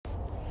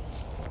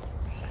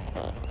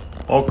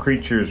All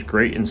Creatures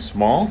Great and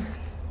Small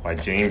by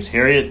James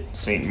Herriot,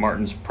 St.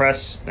 Martin's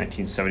Press,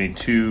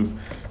 1972.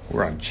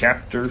 We're on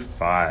Chapter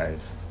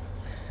 5.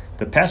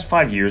 The past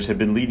 5 years had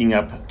been leading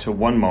up to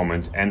one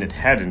moment, and it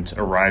hadn't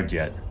arrived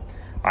yet.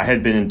 I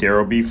had been in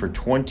Darrowby for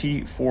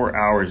 24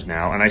 hours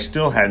now, and I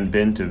still hadn't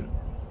been to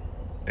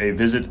a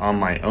visit on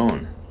my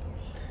own.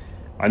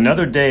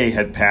 Another day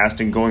had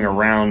passed in going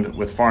around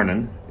with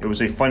Farnan. It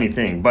was a funny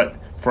thing, but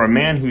for a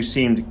man who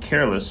seemed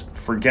careless,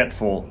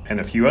 forgetful, and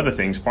a few other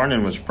things,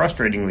 Farnan was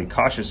frustratingly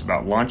cautious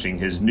about launching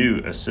his new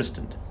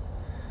assistant.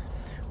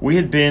 We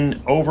had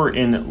been over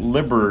in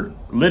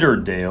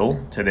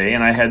Litterdale today,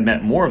 and I had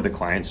met more of the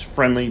clients,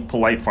 friendly,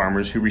 polite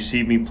farmers who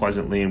received me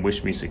pleasantly and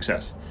wished me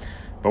success.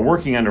 But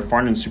working under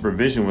Farnan's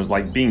supervision was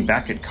like being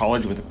back at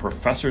college with a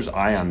professor's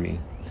eye on me.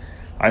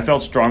 I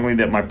felt strongly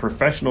that my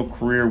professional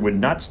career would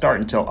not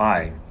start until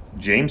I,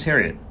 James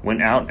Herriot,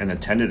 went out and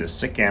attended a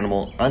sick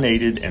animal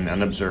unaided and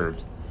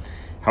unobserved.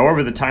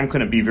 However, the time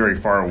couldn't be very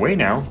far away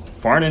now.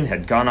 Farnan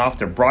had gone off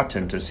to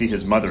Broughton to see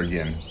his mother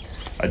again.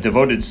 A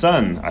devoted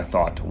son, I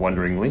thought,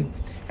 wonderingly,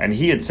 and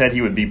he had said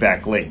he would be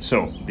back late,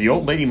 so the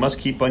old lady must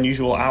keep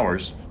unusual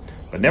hours.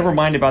 But never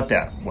mind about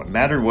that. What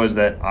mattered was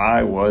that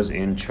I was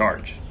in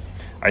charge.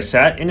 I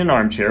sat in an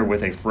armchair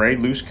with a frayed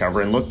loose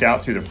cover and looked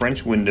out through the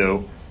French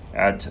window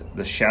at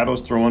the shadows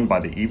thrown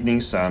by the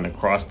evening sun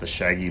across the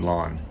shaggy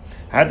lawn.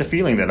 I had the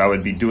feeling that I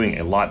would be doing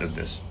a lot of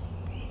this.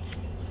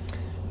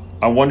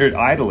 I wondered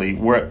idly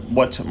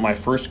what my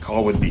first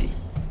call would be.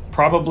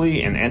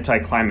 Probably an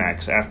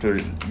anticlimax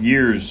after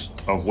years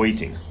of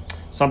waiting.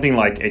 Something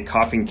like a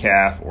coughing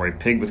calf or a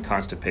pig with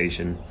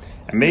constipation,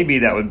 and maybe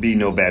that would be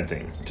no bad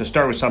thing, to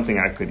start with something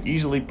I could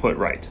easily put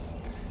right.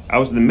 I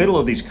was in the middle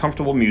of these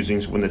comfortable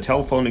musings when the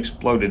telephone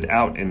exploded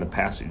out in the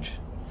passage.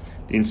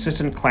 The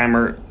insistent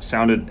clamor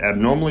sounded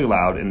abnormally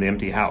loud in the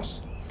empty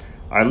house.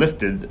 I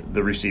lifted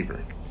the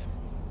receiver.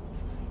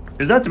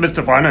 "Is that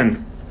Mr.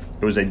 Farnan?"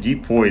 It was a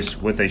deep voice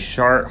with a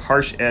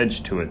harsh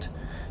edge to it.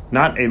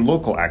 Not a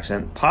local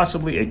accent,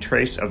 possibly a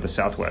trace of the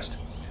Southwest.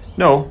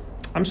 "No,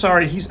 I'm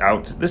sorry, he's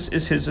out. This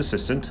is his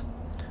assistant."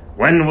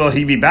 "When will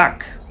he be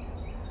back?"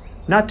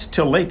 "Not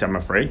till late, I'm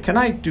afraid. Can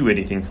I do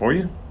anything for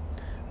you?"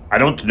 "I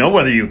don't know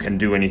whether you can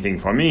do anything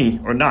for me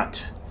or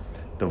not."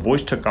 The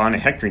voice took on a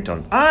hectoring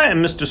tone. "I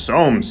am Mr.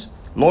 Soames,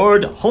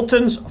 Lord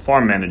Hulton's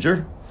farm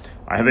manager.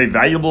 I have a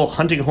valuable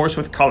hunting horse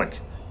with Colic.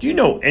 Do you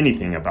know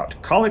anything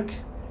about Colic?"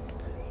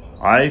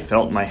 I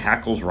felt my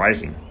hackles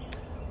rising.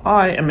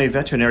 "I am a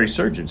veterinary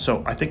surgeon,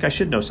 so I think I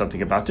should know something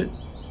about it."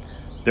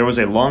 There was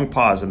a long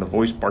pause, and the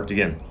voice barked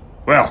again.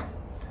 "Well,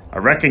 I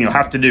reckon you'll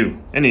have to do.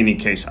 In any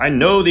case, I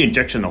know the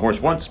injection the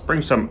horse wants.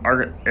 Bring some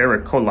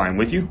Colic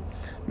with you.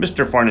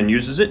 Mr. Farnan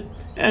uses it,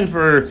 and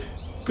for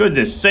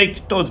goodness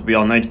sake, don't be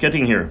all night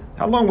getting here.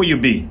 How long will you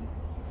be?"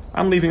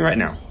 "I'm leaving right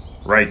now."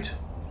 "Right."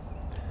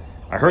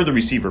 I heard the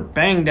receiver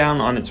bang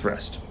down on its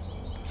rest.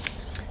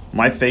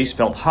 My face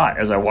felt hot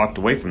as I walked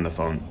away from the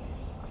phone.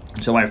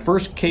 So my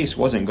first case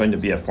wasn't going to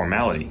be a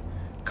formality.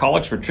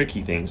 Colics were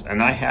tricky things,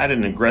 and I had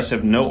an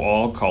aggressive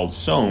know-all called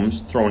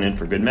Soames thrown in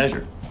for good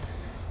measure.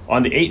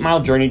 On the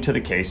 8-mile journey to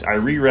the case, I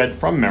reread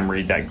from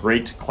memory that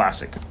great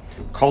classic,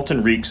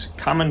 Carlton Reek's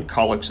Common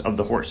Colics of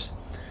the Horse.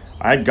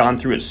 I had gone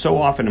through it so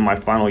often in my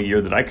final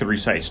year that I could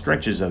recite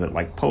stretches of it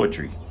like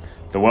poetry.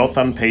 The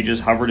well-thumbed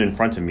pages hovered in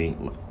front of me,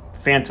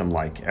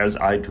 phantom-like, as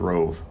I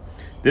drove.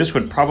 This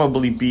would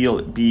probably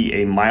be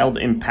a mild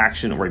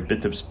impaction or a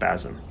bit of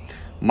spasm.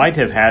 Might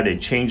have had a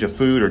change of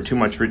food or too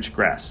much rich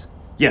grass.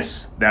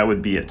 Yes, that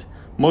would be it.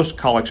 Most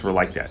colics were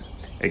like that.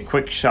 A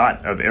quick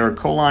shot of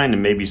ericoline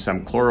and maybe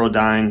some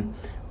chlorodyne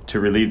to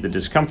relieve the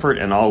discomfort,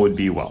 and all would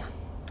be well.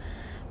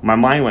 My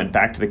mind went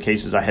back to the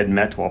cases I had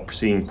met while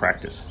seeing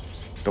practice.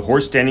 The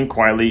horse standing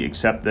quietly,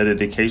 except that it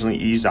occasionally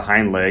eased a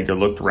hind leg or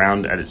looked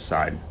round at its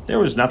side. There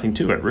was nothing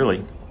to it,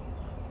 really.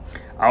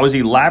 I was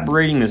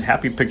elaborating this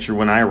happy picture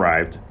when I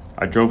arrived.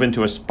 I drove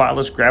into a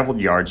spotless graveled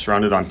yard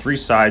surrounded on 3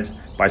 sides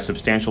by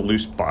substantial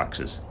loose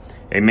boxes.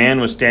 A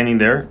man was standing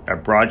there, a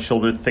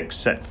broad-shouldered,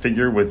 thick-set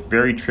figure with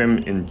very trim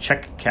in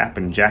check cap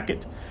and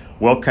jacket,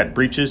 well-cut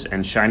breeches,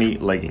 and shiny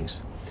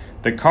leggings.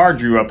 The car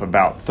drew up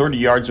about 30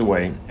 yards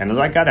away, and as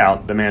I got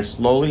out, the man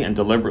slowly and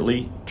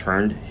deliberately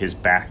turned his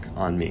back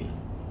on me.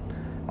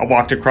 I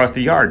walked across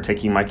the yard,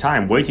 taking my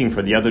time, waiting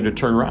for the other to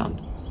turn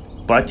round.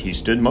 But he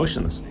stood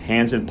motionless,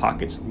 hands in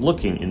pockets,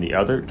 looking in the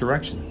other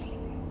direction.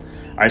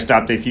 I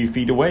stopped a few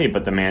feet away,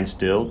 but the man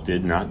still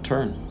did not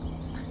turn.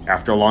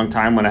 After a long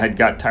time, when I had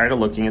got tired of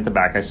looking at the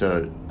back, I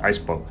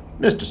spoke.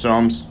 "Mr.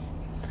 Soames."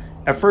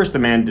 At first, the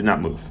man did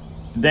not move.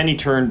 Then he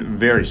turned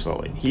very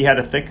slowly. He had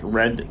a thick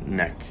red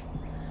neck,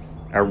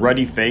 a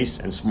ruddy face,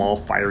 and small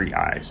fiery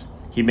eyes.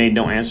 He made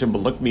no answer,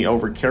 but looked me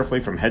over carefully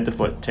from head to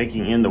foot,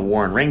 taking in the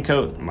worn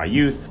raincoat, my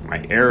youth,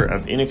 my air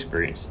of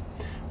inexperience.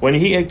 When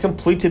he had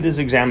completed his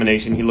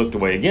examination, he looked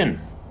away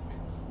again.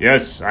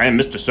 "Yes, I am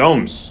Mr.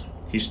 Soames."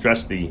 He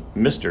stressed the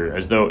Mr.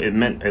 as though it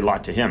meant a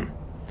lot to him.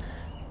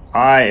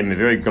 "I am a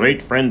very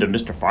great friend of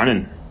Mr.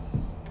 Farnan."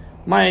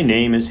 "My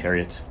name is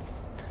Herriot."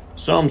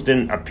 Soames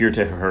didn't appear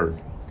to have heard.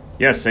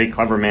 "Yes, a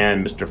clever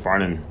man, Mr.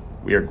 Farnan.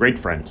 We are great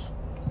friends.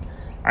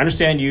 I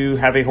understand you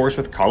have a horse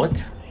with colic?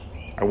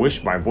 I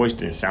wish my voice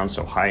didn't sound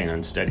so high and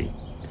unsteady.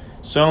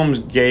 Soames'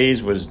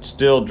 gaze was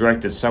still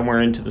directed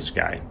somewhere into the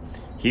sky.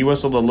 He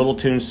whistled a little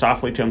tune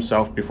softly to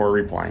himself before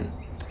replying.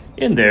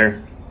 In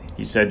there,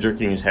 he said,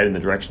 jerking his head in the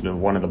direction of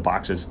one of the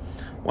boxes.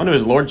 One of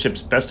his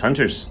lordship's best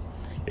hunters.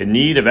 In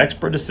need of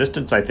expert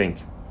assistance, I think.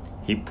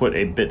 He put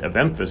a bit of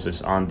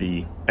emphasis on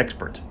the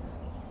expert.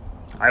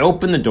 I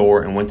opened the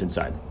door and went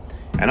inside,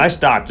 and I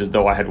stopped as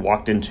though I had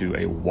walked into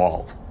a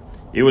wall.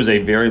 It was a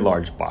very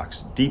large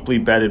box, deeply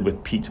bedded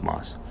with peat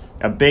moss.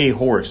 A bay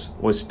horse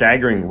was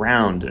staggering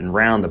round and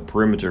round the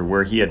perimeter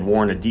where he had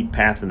worn a deep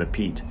path in the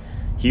peat.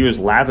 He was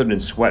lathered in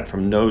sweat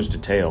from nose to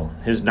tail.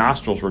 His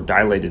nostrils were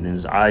dilated and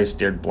his eyes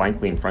stared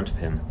blankly in front of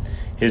him.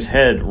 His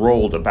head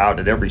rolled about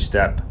at every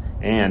step,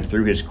 and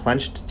through his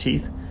clenched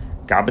teeth,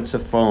 gobbets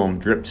of foam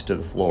dripped to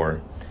the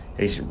floor.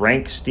 A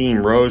rank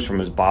steam rose from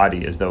his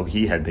body as though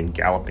he had been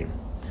galloping.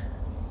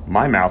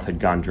 My mouth had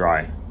gone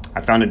dry. I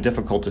found it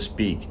difficult to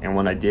speak, and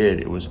when I did,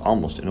 it was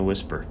almost in a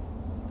whisper.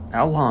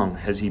 How long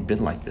has he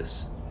been like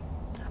this?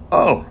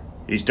 Oh,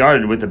 he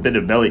started with a bit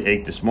of belly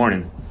ache this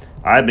morning.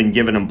 I've been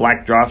giving him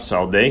black drops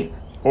all day,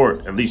 or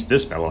at least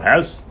this fellow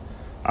has.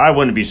 I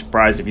wouldn't be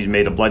surprised if he's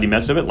made a bloody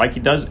mess of it like he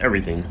does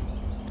everything.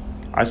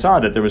 I saw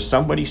that there was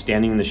somebody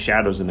standing in the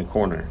shadows in the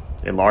corner,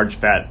 a large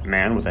fat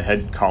man with a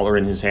head collar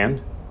in his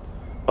hand.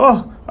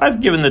 Oh,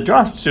 I've given the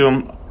drops to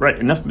him right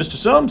enough, Mr.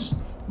 Soames,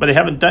 but they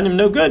haven't done him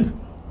no good.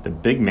 The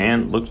big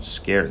man looked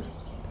scared.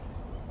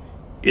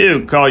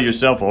 You call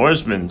yourself a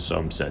horseman,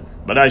 Soames said,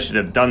 but I should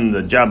have done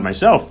the job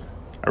myself.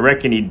 I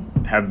reckon he'd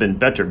have been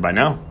better by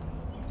now.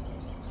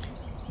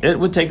 It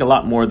would take a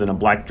lot more than a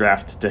black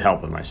draft to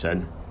help him, I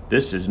said.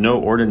 This is no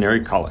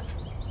ordinary colic.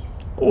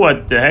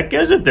 What the heck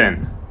is it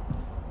then?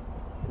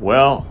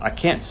 Well, I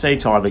can't say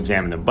till I've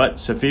examined him, but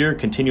severe,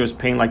 continuous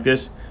pain like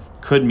this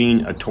could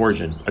mean a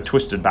torsion, a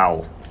twisted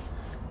bowel.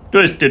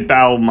 Twisted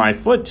bowel, my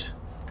foot.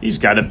 He's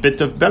got a bit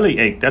of belly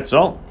ache, that's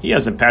all. He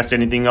hasn't passed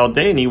anything all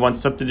day and he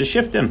wants something to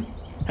shift him.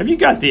 Have you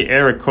got the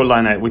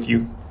ericoline with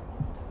you?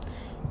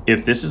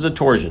 If this is a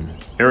torsion,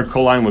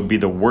 ericoline would be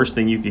the worst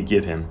thing you could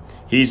give him.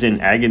 He's in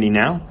agony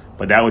now,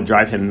 but that would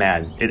drive him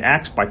mad. It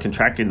acts by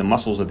contracting the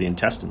muscles of the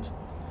intestines.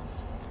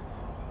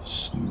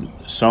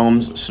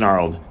 Soames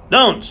snarled.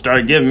 Don't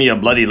start giving me a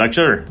bloody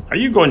lecture. Are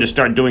you going to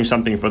start doing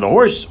something for the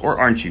horse, or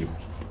aren't you?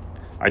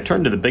 I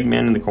turned to the big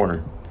man in the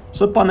corner.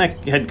 Slip on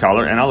that head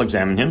collar, and I'll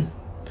examine him.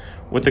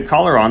 With the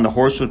collar on, the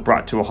horse was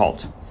brought to a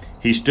halt.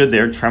 He stood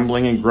there,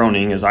 trembling and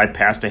groaning, as I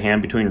passed a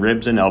hand between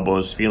ribs and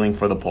elbows, feeling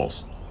for the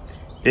pulse.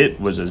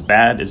 It was as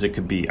bad as it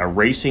could be, a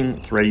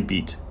racing, thready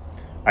beat.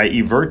 I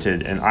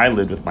everted an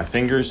eyelid with my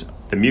fingers.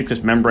 The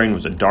mucous membrane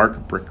was a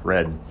dark brick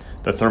red.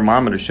 The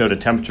thermometer showed a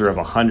temperature of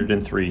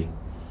 103.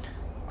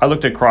 I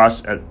looked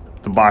across at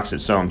the box at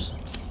Soames.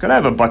 Could I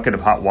have a bucket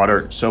of hot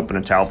water, soap, and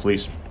a towel,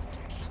 please?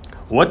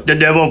 What the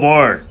devil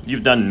for?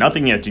 You've done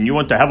nothing yet, and you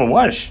want to have a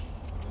wash.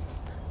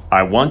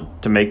 I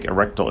want to make a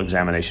rectal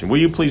examination. Will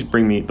you please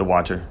bring me the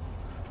water?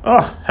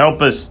 Oh,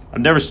 help us.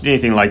 I've never seen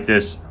anything like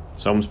this.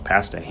 Soames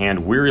passed a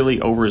hand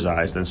wearily over his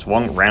eyes, then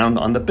swung round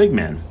on the big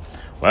man.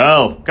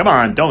 Well, come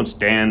on, don't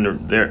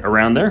stand there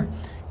around there.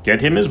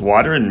 Get him his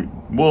water, and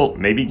we'll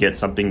maybe get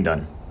something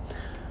done.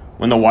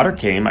 When the water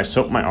came, I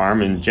soaped my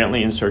arm and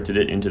gently inserted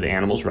it into the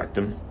animal's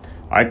rectum.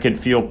 I could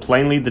feel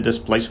plainly the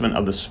displacement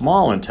of the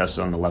small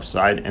intestine on the left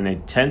side and a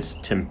tense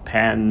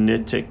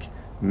tympanitic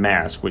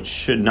mass which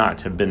should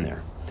not have been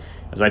there.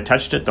 As I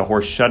touched it, the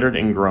horse shuddered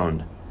and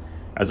groaned.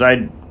 As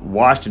I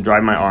washed and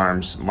dried my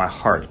arms, my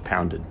heart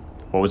pounded.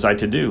 What was I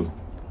to do?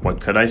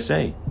 What could I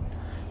say?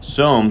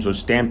 Soames was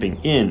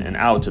stamping in and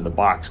out of the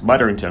box,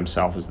 muttering to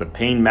himself as the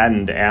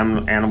pain-maddened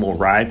animal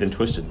writhed and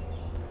twisted.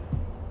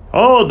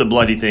 Hold the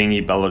bloody thing, he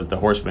bellowed at the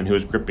horseman who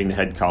was gripping the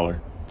head collar.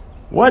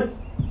 What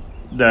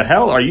the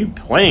hell are you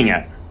playing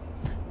at?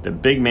 The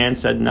big man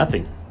said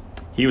nothing.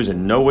 He was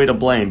in no way to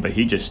blame, but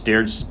he just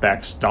stared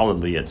back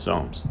stolidly at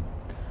Soames.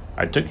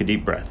 I took a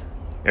deep breath.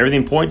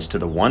 Everything points to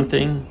the one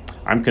thing.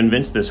 I'm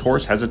convinced this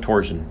horse has a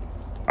torsion.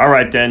 All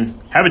right, then.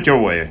 Have it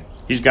your way.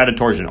 He's got a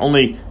torsion.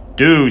 Only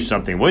do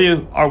something, will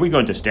you? Are we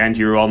going to stand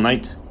here all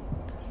night?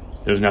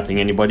 There's nothing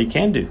anybody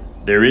can do.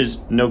 There is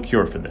no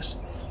cure for this.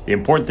 The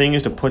important thing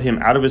is to put him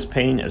out of his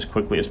pain as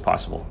quickly as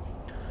possible.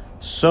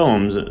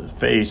 Soames'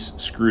 face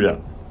screwed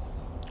up.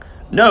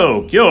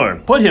 No cure.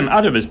 Put him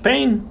out of his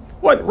pain?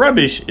 What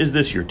rubbish is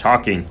this you're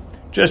talking?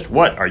 Just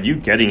what are you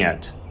getting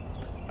at?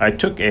 I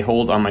took a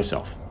hold on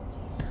myself.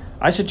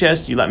 I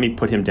suggest you let me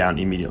put him down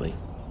immediately.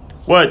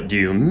 What do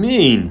you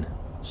mean?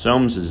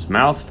 Soames'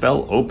 mouth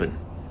fell open.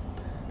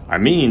 I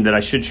mean that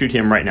I should shoot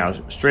him right now,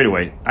 straight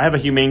away. I have a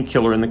humane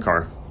killer in the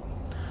car.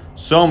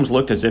 Soames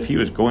looked as if he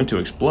was going to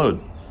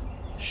explode.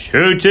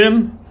 Shoot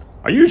him?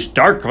 Are you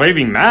stark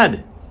raving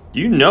mad?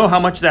 Do you know how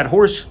much that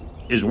horse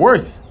is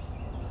worth?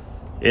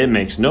 It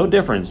makes no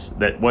difference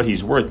that what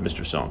he's worth,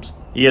 Mr. Soames.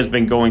 He has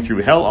been going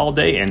through hell all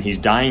day, and he's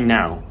dying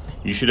now.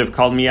 You should have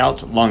called me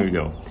out long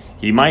ago.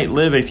 He might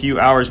live a few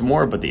hours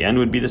more, but the end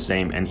would be the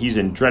same, and he's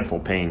in dreadful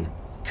pain.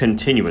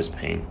 Continuous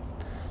pain.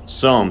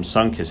 Soames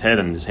sunk his head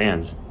in his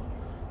hands.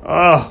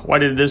 Oh, why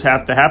did this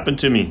have to happen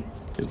to me?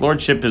 His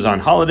lordship is on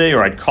holiday,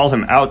 or I'd call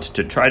him out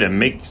to try to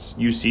make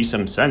you see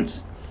some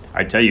sense.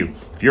 I tell you,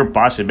 if your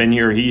boss had been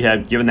here, he'd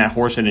have given that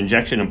horse an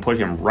injection and put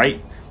him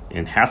right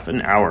in half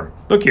an hour.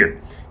 Look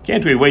here,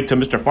 can't we wait till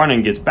Mr.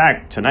 Farnan gets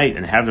back tonight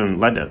and have him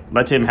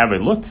let him have a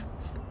look?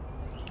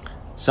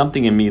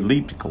 Something in me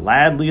leaped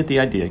gladly at the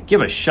idea.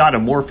 Give a shot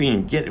of morphine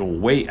and get a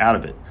way out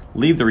of it.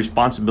 Leave the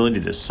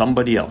responsibility to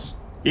somebody else.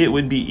 It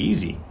would be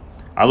easy.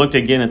 I looked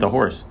again at the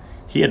horse.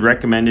 He had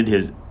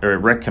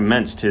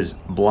recommenced his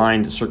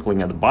blind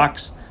circling of the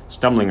box,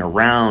 stumbling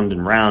around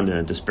and round in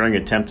a despairing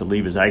attempt to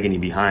leave his agony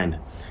behind.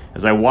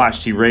 As I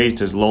watched, he raised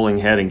his lolling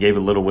head and gave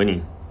a little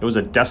whinny. It was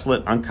a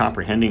desolate,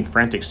 uncomprehending,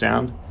 frantic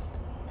sound,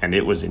 and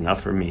it was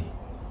enough for me.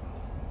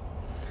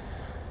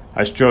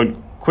 I strode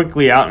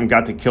quickly out and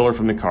got the killer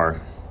from the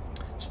car.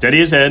 Steady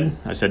his head,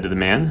 I said to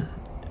the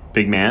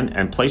big man,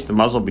 and placed the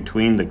muzzle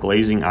between the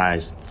glazing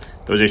eyes.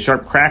 There was a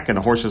sharp crack, and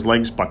the horse's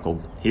legs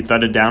buckled. He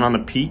thudded down on the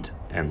peat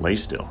and lay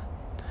still.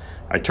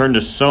 I turned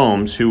to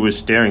Soames, who was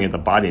staring at the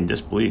body in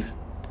disbelief.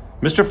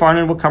 Mr.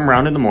 Farnan will come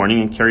round in the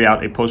morning and carry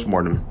out a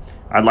post-mortem.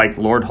 I'd like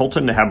Lord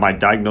Holton to have my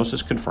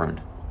diagnosis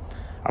confirmed.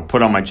 I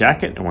put on my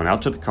jacket and went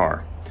out to the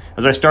car.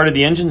 As I started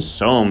the engine,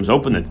 Soames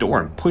opened the door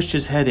and pushed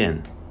his head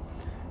in.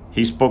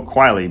 He spoke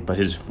quietly, but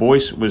his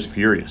voice was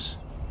furious.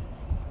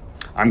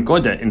 I'm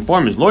going to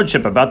inform his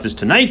lordship about this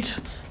tonight,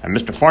 and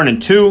Mr.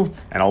 Farnan too,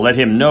 and I'll let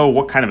him know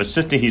what kind of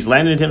assistant he's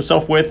landed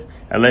himself with,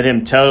 and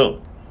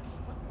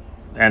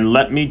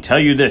let me tell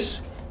you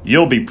this.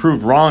 You'll be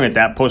proved wrong at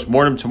that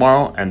post-mortem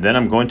tomorrow, and then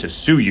I'm going to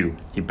sue you.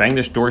 He banged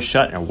his door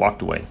shut and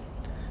walked away.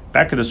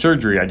 Back at the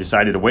surgery, I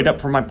decided to wait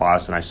up for my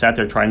boss, and I sat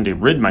there trying to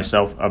rid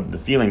myself of the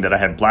feeling that I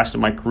had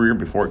blasted my career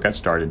before it got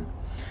started.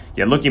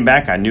 Yet looking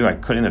back, I knew I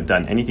couldn't have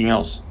done anything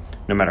else.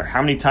 No matter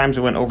how many times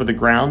I went over the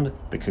ground,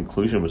 the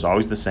conclusion was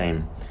always the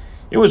same.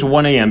 It was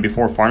 1 a.m.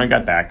 before Farnan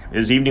got back.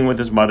 His evening with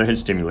his mother had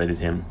stimulated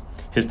him.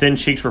 His thin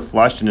cheeks were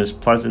flushed, and his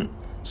pleasant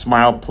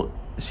smile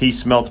he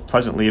smelt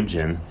pleasantly of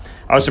gin.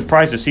 I was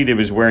surprised to see that he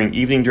was wearing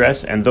evening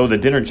dress, and though the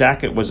dinner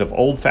jacket was of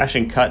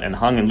old-fashioned cut and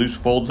hung in loose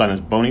folds on his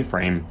bony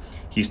frame,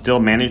 he still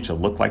managed to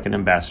look like an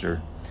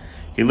ambassador.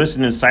 He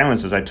listened in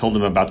silence as I told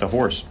him about the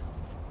horse.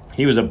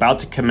 He was about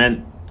to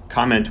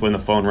comment when the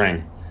phone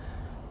rang.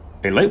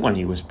 A late one,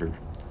 he whispered.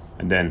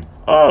 And then,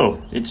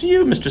 "Oh, it's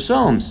you, Mr.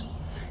 Soames."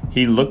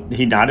 He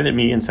nodded at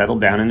me and settled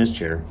down in his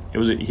chair.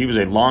 He was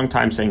a long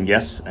time saying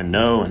yes and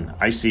no and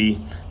I see.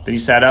 Then he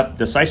sat up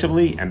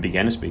decisively and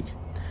began to speak.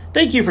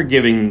 "Thank you for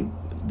giving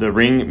the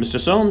ring, Mr.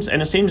 Soames,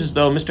 and it seems as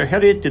though Mr.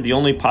 Herriot did the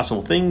only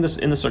possible thing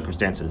in the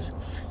circumstances.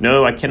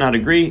 No, I cannot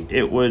agree.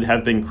 It would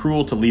have been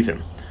cruel to leave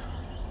him.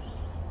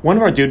 One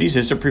of our duties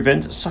is to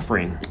prevent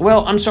suffering.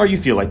 Well, I'm sorry you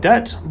feel like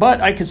that,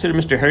 but I consider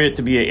Mr. Herriot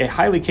to be a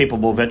highly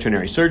capable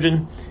veterinary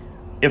surgeon.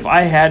 If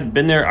I had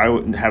been there, I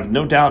would have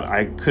no doubt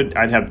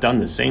I'd have done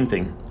the same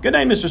thing. Good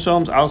night, Mr.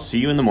 Soames. I'll see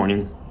you in the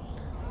morning."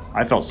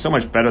 I felt so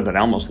much better that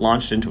I almost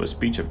launched into a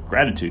speech of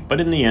gratitude, but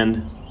in the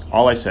end,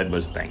 all I said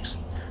was thanks.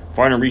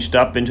 Farnan reached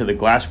up into the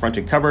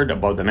glass-fronted cupboard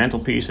above the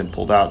mantelpiece and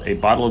pulled out a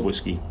bottle of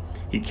whiskey.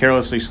 He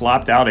carelessly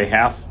slopped out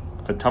a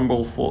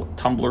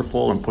tumbler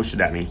full and pushed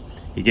it at me.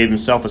 He gave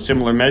himself a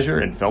similar measure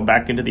and fell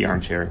back into the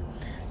armchair.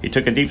 He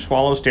took a deep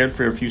swallow, stared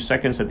for a few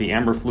seconds at the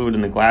amber fluid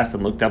in the glass,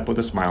 then looked up with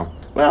a smile.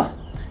 "Well,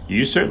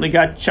 you certainly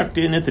got chucked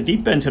in at the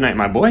deep end tonight,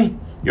 my boy.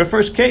 Your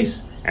first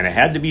case, and it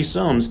had to be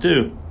Soames,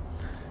 too."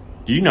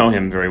 "Do you know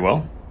him very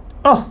well?"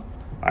 "Oh,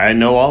 I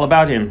know all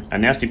about him. A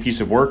nasty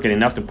piece of work and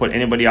enough to put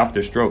anybody off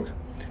their stroke.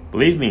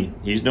 Believe me,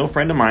 he's no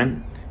friend of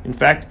mine. In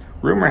fact,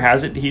 rumor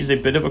has it he's a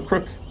bit of a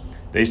crook.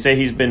 They say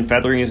he's been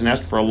feathering his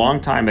nest for a long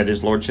time at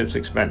his lordship's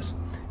expense.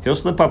 He'll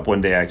slip up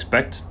one day, I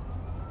expect."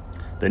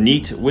 The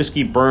neat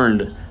whiskey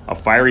burned a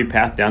fiery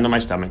path down to my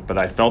stomach, but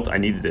I felt I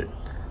needed it.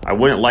 I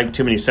wouldn't like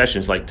too many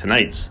sessions like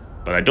tonight's,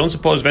 but I don't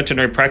suppose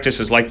veterinary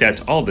practice is like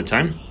that all the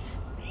time.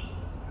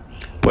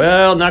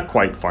 "Well, not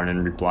quite,"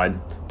 Farnan replied.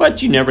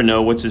 "But you never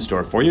know what's in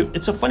store for you.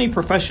 It's a funny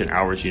profession,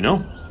 ours, you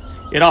know.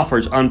 It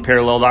offers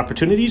unparalleled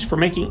opportunities for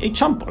making a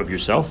chump of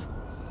yourself.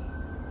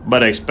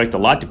 But I expect a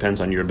lot depends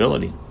on your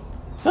ability."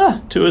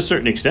 To a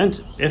certain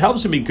extent. It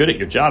helps to be good at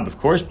your job, of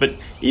course, but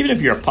even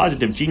if you're a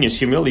positive genius,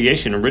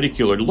 humiliation and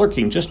ridicule are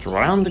lurking just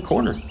around the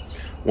corner.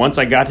 Once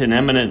I got an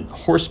eminent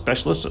horse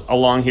specialist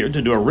along here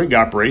to do a rig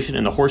operation,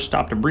 and the horse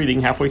stopped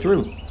breathing halfway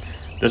through.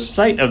 The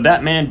sight of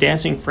that man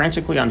dancing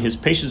frantically on his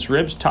patient's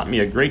ribs taught me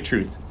a great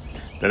truth,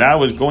 that I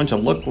was going to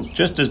look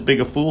just as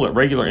big a fool at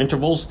regular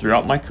intervals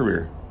throughout my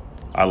career.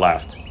 I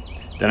laughed.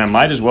 Then I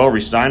might as well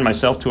resign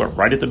myself to it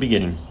right at the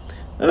beginning.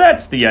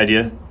 That's the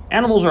idea.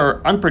 Animals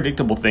are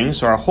unpredictable things,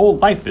 so our whole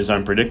life is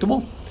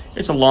unpredictable.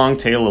 It's a long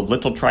tale of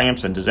little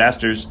triumphs and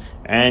disasters,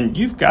 and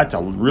you've got to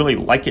really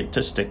like it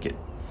to stick it.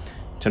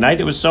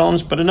 Tonight it was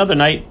Soames, but another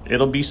night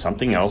it'll be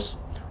something else.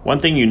 One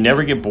thing, you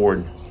never get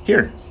bored.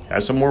 Here,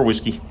 have some more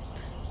whiskey.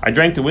 I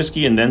drank the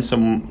whiskey and then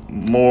some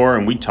more,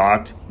 and we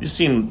talked. It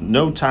seemed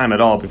no time at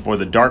all before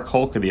the dark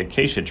hulk of the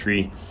acacia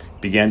tree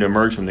began to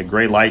emerge from the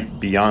gray light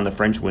beyond the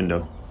French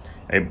window.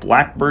 A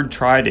blackbird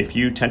tried a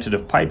few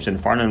tentative pipes, and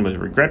Farnan was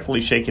regretfully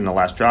shaking the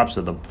last drops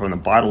from the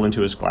bottle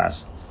into his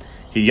glass.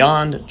 He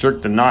yawned,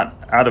 jerked the knot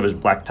out of his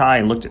black tie,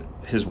 and looked at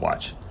his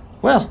watch.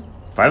 Well,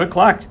 5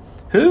 o'clock.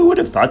 Who would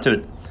have thought of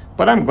it?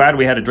 But I'm glad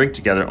we had a drink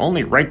together.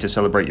 Only right to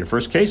celebrate your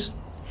first case.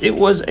 It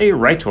was a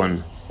right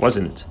one,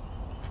 wasn't it?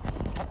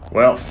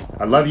 Well,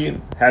 I love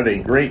you. Have a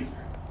great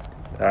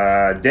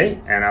day,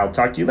 and I'll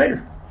talk to you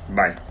later.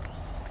 Bye.